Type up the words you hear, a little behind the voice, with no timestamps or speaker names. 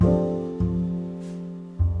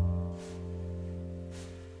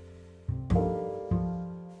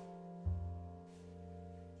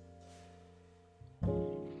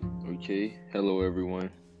Okay, hello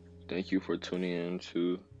everyone. Thank you for tuning in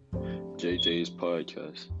to JJ's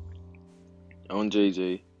podcast. I'm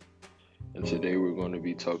JJ, and today we're going to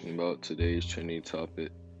be talking about today's trending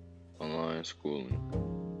topic, online schooling.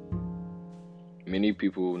 Many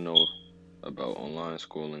people know about online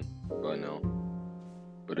schooling by now,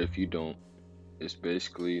 but if you don't, it's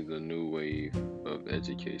basically the new wave of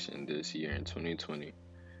education this year in 2020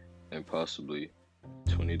 and possibly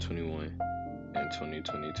 2021 and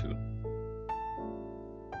 2022.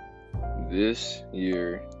 This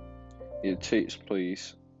year,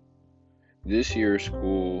 This year's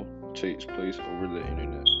school takes place over the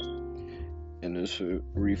internet and is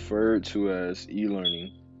referred to as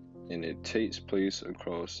e-learning, and it takes place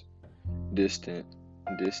across distance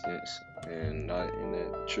and not in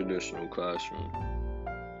a traditional classroom.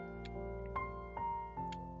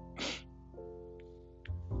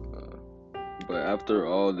 But after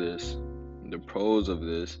all this, the pros of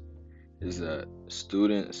this is that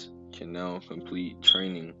students can now complete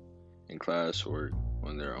training and classwork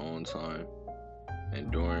on their own time, and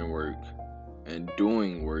doing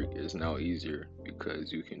work is now easier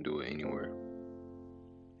because you can do it anywhere.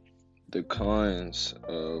 The cons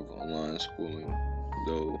of online schooling,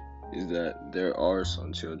 though, is that there are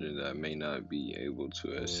some children that may not be able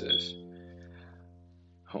to access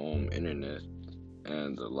home internet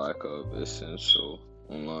and the lack of essential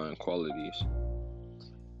online qualities.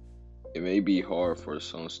 It may be hard for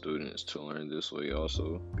some students to learn this way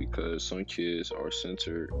also because some kids are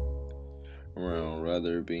centered around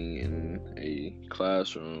rather being in a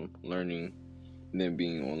classroom learning than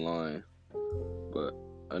being online. But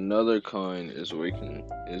another kind is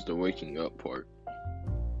the waking up part.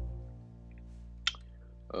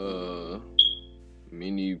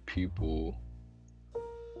 Many people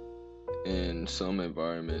in some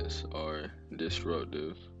environments are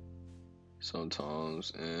disruptive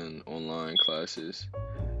sometimes in online classes,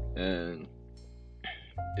 and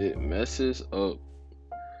it messes up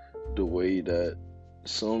the way that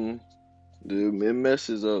it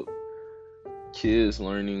messes up kids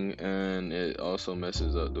learning, and it also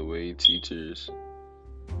messes up the way teachers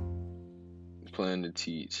plan to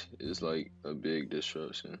teach. Is like a big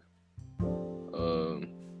disruption.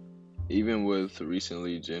 Even with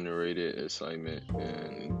recently generated excitement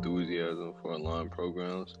and enthusiasm for online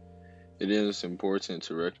programs, it is important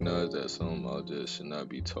to recognize that some objects should not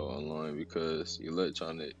be taught online because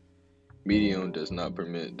electronic medium does not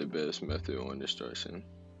permit the best method on instruction.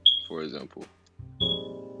 For example,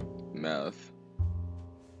 math,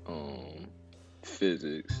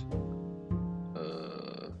 physics,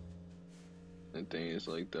 and things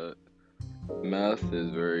like that. Math is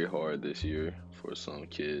very hard this year for some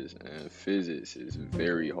kids, and physics is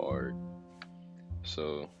very hard.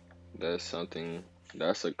 So that's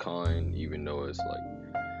a con, even though it's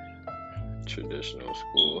like traditional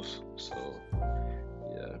schools. So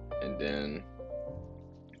yeah, and then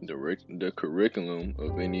the curriculum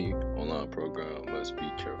of any online program must be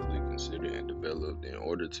carefully considered and developed in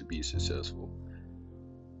order to be successful.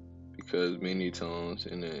 Because many times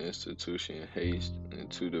in an institution haste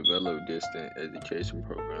to develop distant education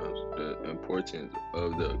programs, the importance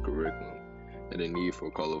of the curriculum and the need for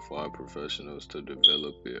qualified professionals to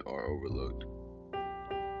develop it are overlooked.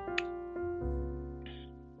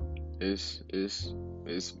 It's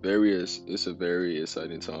a very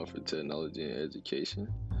exciting time for technology and education,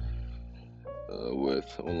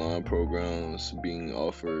 with online programs being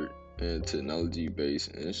offered and technology-based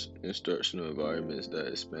instructional environments that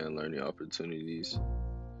expand learning opportunities.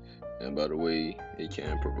 And by the way, it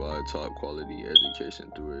can provide top quality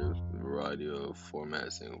education through a variety of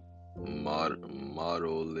formats and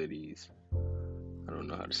modalities. I don't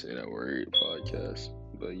know how to say that word, podcast,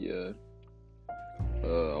 but yeah.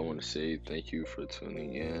 I want to say thank you for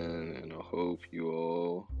tuning in, and I hope you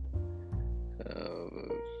all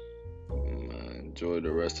enjoy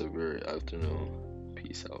the rest of your afternoon.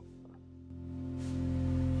 Peace out.